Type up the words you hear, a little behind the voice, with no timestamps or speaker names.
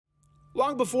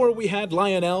Long before we had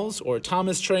Lionels or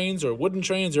Thomas trains or wooden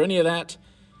trains or any of that,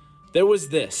 there was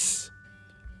this.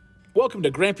 Welcome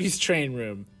to Grampy's Train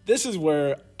Room. This is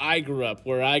where I grew up,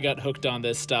 where I got hooked on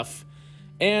this stuff.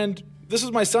 And this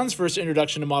was my son's first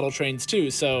introduction to model trains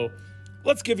too, so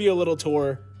let's give you a little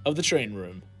tour of the train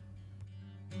room.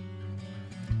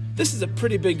 This is a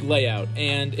pretty big layout,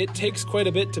 and it takes quite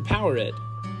a bit to power it.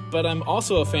 But I'm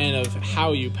also a fan of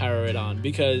how you power it on,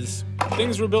 because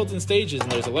things were built in stages and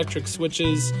there's electric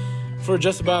switches for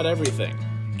just about everything.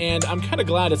 And I'm kind of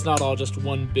glad it's not all just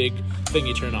one big thing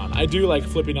you turn on. I do like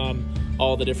flipping on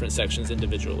all the different sections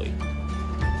individually.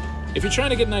 If you're trying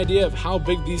to get an idea of how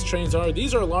big these trains are,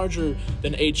 these are larger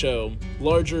than HO,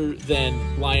 larger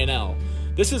than Lionel.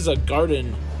 This is a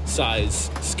garden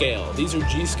size scale. These are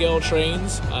G-scale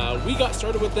trains. We got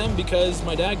started with them because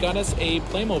my dad got us a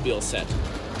Playmobil set.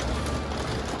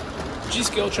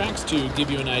 G-scale tracks, to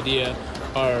give you an idea,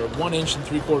 are 1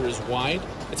 3/4 inches wide.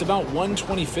 It's about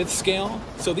 1/25th scale,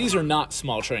 so these are not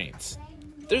small trains.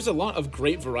 There's a lot of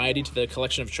great variety to the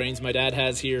collection of trains my dad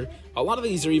has here. A lot of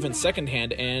these are even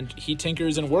secondhand, and he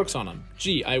tinkers and works on them.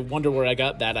 Gee, I wonder where I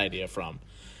got that idea from.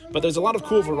 But there's a lot of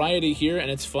cool variety here,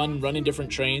 and it's fun running different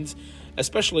trains,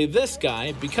 especially this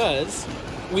guy, because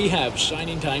we have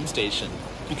Shining Time Station.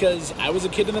 Because I was a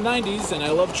kid in the 90s and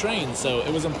I love trains, so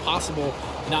it was impossible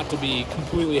not to be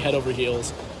completely head over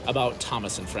heels about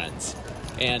Thomas and Friends.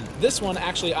 And this one,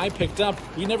 actually, I picked up.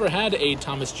 We never had a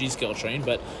Thomas G-scale train,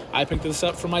 but I picked this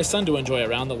up for my son to enjoy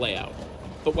around the layout.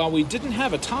 But while we didn't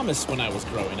have a Thomas when I was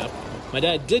growing up, my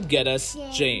dad did get us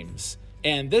James.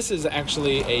 And this is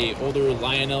actually a older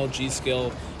Lionel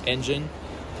G-scale engine.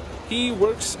 He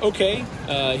works okay.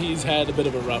 He's had a bit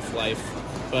of a rough life,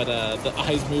 but the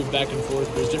eyes move back and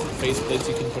forth. There's different faceplates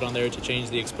you can put on there to change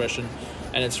the expression,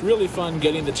 and it's really fun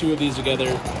getting the two of these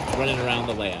together, running around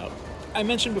the layout. I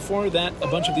mentioned before that a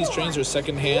bunch of these trains are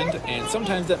secondhand, and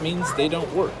sometimes that means they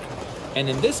don't work. And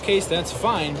in this case, that's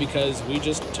fine, because we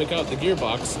just took out the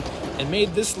gearbox and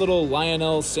made this little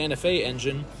Lionel Santa Fe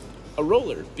engine a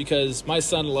roller, because my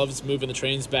son loves moving the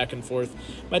trains back and forth.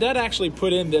 My dad actually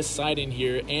put in this siding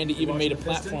here and even made a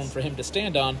platform for him to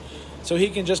stand on, so he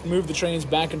can just move the trains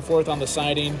back and forth on the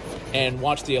siding and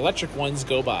watch the electric ones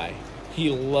go by. He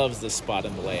loves this spot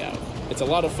in the layout. It's a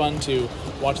lot of fun to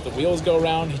watch the wheels go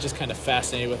around. He's just kind of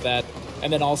fascinated with that,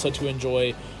 and then also to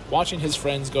enjoy watching his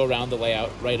friends go around the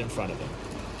layout right in front of him.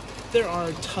 There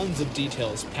are tons of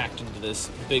details packed into this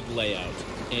big layout,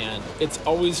 and it's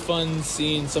always fun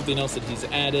seeing something else that he's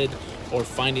added or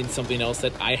finding something else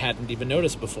that I hadn't even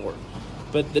noticed before.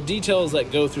 But the details that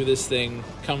go through this thing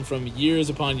come from years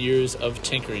upon years of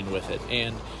tinkering with it,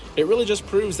 and it really just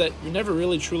proves that you're never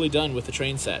really truly done with the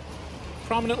train set.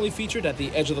 Prominently featured at the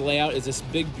edge of the layout is this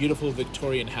big, beautiful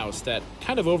Victorian house that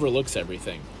kind of overlooks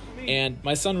everything, and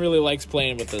my son really likes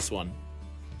playing with this one.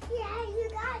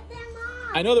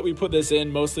 I know that we put this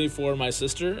in mostly for my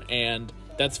sister, and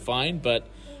that's fine, but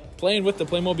playing with the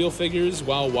Playmobil figures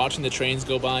while watching the trains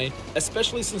go by,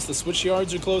 especially since the switch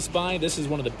yards are close by, this is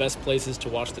one of the best places to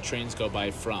watch the trains go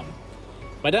by from.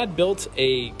 My dad built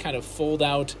a kind of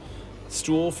fold-out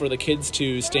stool for the kids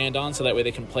to stand on so that way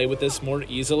they can play with this more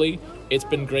easily. It's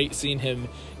been great seeing him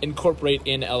incorporate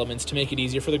in elements to make it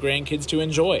easier for the grandkids to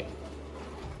enjoy.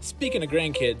 Speaking of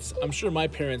grandkids, I'm sure my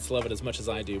parents love it as much as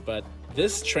I do, but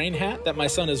this train hat that my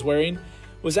son is wearing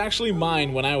was actually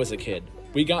mine when I was a kid.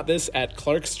 We got this at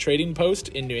Clark's Trading Post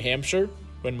in New Hampshire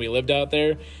when we lived out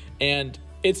there, and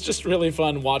it's just really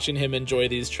fun watching him enjoy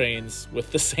these trains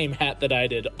with the same hat that I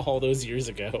did all those years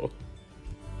ago.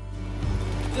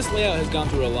 This layout has gone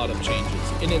through a lot of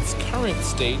changes. In its current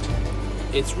state,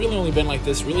 it's really only been like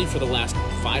this really for the last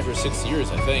 5 or 6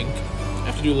 years, I think. I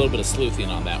have to do a little bit of sleuthing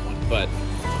on that one, but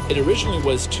it originally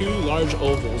was 2 large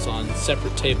ovals on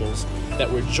separate tables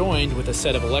that were joined with a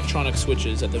set of electronic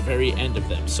switches at the very end of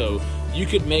them. So you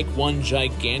could make one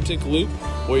gigantic loop,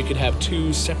 or you could have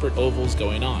 2 separate ovals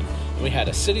going on. And we had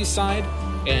a city side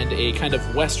and a kind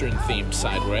of Western themed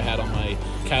side where I had all my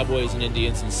cowboys and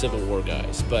Indians and Civil War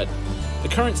guys. But the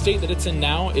current state that it's in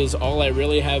now is all I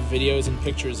really have videos and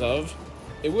pictures of.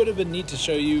 It would have been neat to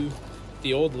show you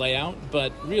the old layout,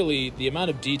 but really the amount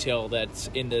of detail that's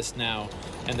in this now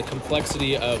and the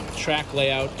complexity of track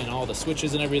layout and all the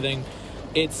switches and everything,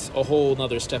 it's a whole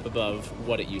nother step above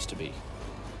what it used to be.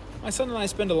 My son and I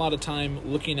spend a lot of time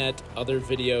looking at other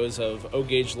videos of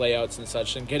O-gauge layouts and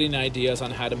such and getting ideas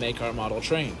on how to make our model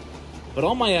train. But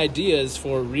all my ideas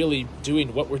for really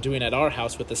doing what we're doing at our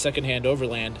house with the secondhand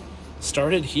overland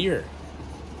started here.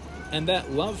 And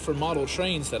that love for model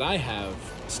trains that I have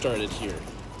started here.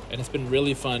 And it's been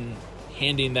really fun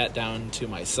handing that down to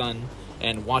my son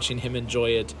and watching him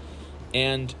enjoy it,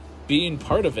 and being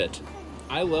part of it.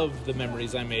 I love the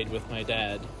memories I made with my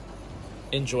dad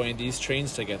enjoying these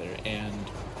trains together,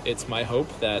 and it's my hope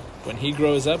that when he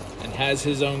grows up and has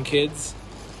his own kids,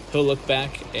 he'll look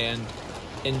back and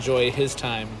enjoy his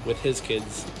time with his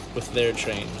kids with their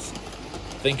trains,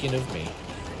 thinking of me.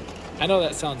 I know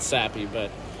that sounds sappy, but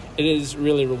it is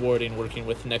really rewarding working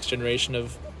with the next generation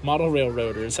of model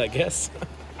railroaders, I guess.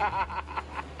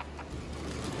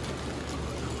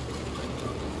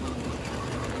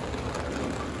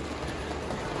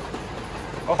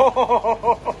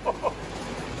 Oh,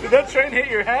 did that train hit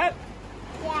your hat?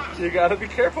 Yeah. You gotta be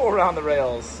careful around the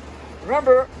rails.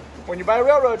 Remember, when you buy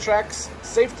railroad tracks,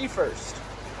 safety first.